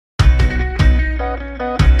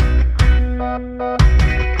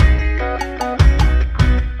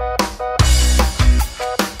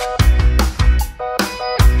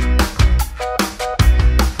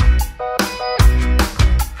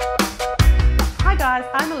guys,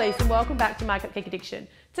 I'm Elise and welcome back to My Cupcake Addiction.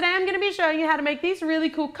 Today I'm going to be showing you how to make these really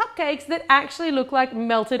cool cupcakes that actually look like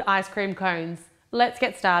melted ice cream cones. Let's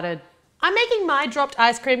get started. I'm making my dropped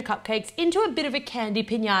ice cream cupcakes into a bit of a candy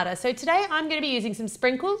pinata. So today I'm going to be using some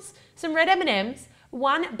sprinkles, some red M&Ms,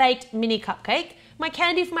 one baked mini cupcake. My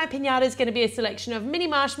candy for my pinata is going to be a selection of mini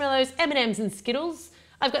marshmallows, M&Ms and Skittles.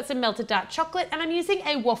 I've got some melted dark chocolate and I'm using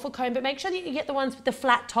a waffle cone, but make sure that you get the ones with the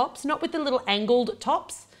flat tops, not with the little angled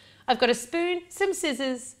tops. I've got a spoon, some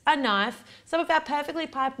scissors, a knife, some of our perfectly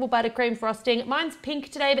pipeable buttercream frosting. Mine's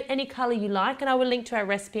pink today, but any colour you like, and I will link to our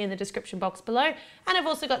recipe in the description box below. And I've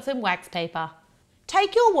also got some wax paper.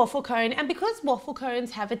 Take your waffle cone, and because waffle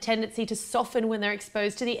cones have a tendency to soften when they're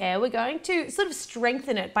exposed to the air, we're going to sort of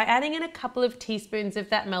strengthen it by adding in a couple of teaspoons of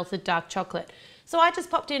that melted dark chocolate. So I just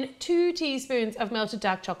popped in 2 teaspoons of melted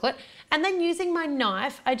dark chocolate, and then using my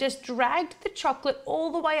knife, I just dragged the chocolate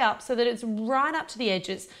all the way up so that it's right up to the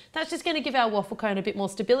edges. That's just going to give our waffle cone a bit more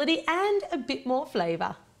stability and a bit more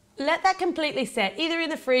flavour. Let that completely set, either in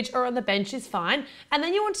the fridge or on the bench is fine, and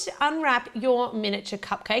then you want to unwrap your miniature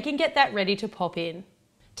cupcake and get that ready to pop in.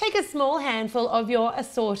 Take a small handful of your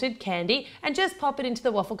assorted candy and just pop it into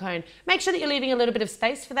the waffle cone. Make sure that you're leaving a little bit of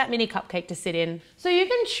space for that mini cupcake to sit in. So you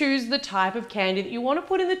can choose the type of candy that you want to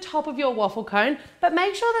put in the top of your waffle cone, but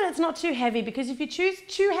make sure that it's not too heavy, because if you choose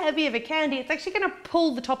too heavy of a candy, it's actually going to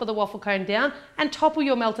pull the top of the waffle cone down and topple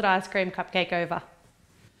your melted ice cream cupcake over.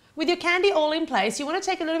 With your candy all in place, you want to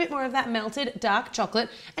take a little bit more of that melted dark chocolate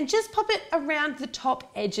and just pop it around the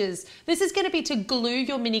top edges. This is going to be to glue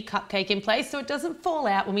your mini cupcake in place so it doesn't fall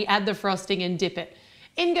out when we add the frosting and dip it.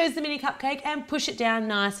 In goes the mini cupcake and push it down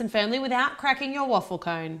nice and firmly without cracking your waffle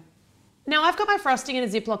cone. Now I've got my frosting in a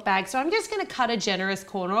Ziploc bag, so I'm just going to cut a generous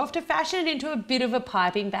corner off to fashion it into a bit of a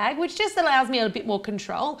piping bag, which just allows me a bit more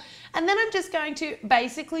control. And then I'm just going to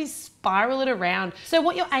basically spiral it around. So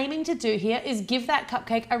what you're aiming to do here is give that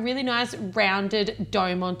cupcake a really nice rounded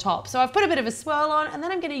dome on top. So I've put a bit of a swirl on, and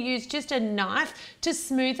then I'm going to use just a knife to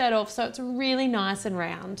smooth that off so it's really nice and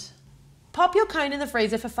round. Pop your cone in the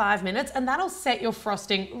freezer for 5 minutes and that'll set your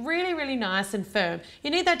frosting really nice and firm.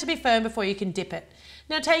 You need that to be firm before you can dip it.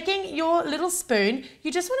 Now taking your little spoon,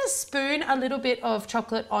 you just want to spoon a little bit of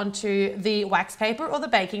chocolate onto the wax paper or the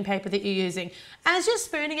baking paper that you're using. As you're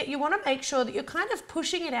spooning it, you want to make sure that you're kind of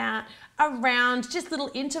pushing it out around just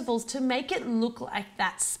little intervals to make it look like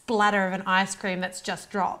that splatter of an ice cream that's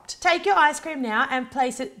just dropped. Take your ice cream now and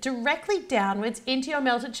place it directly downwards into your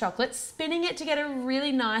melted chocolate, spinning it to get a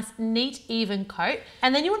really nice, neat, even coat.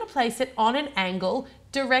 And then you want to place it on an angle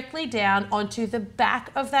directly down onto the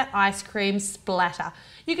back of that ice cream splatter.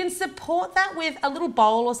 You can support that with a little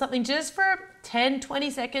bowl or something just for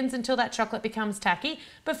 10-20 seconds until that chocolate becomes tacky.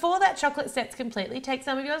 Before that chocolate sets completely, take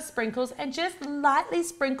some of your sprinkles and just lightly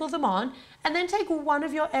sprinkle them on, and then take one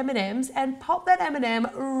of your M&Ms and pop that M&M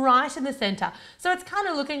right in the center. So it's kind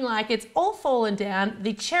of looking like it's all fallen down,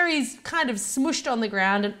 the cherries kind of smushed on the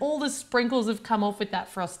ground, and all the sprinkles have come off with that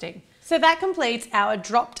frosting. So that completes our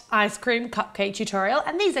dropped ice cream cupcake tutorial,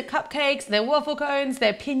 and these are cupcakes, they're waffle cones,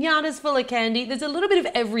 they're pinatas full of candy. There's a little bit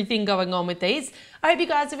of everything going on with these. I hope you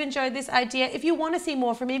guys have enjoyed this idea. If you want to see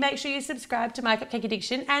more from me, make sure you subscribe to My Cupcake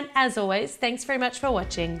Addiction, and as always, thanks very much for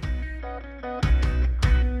watching.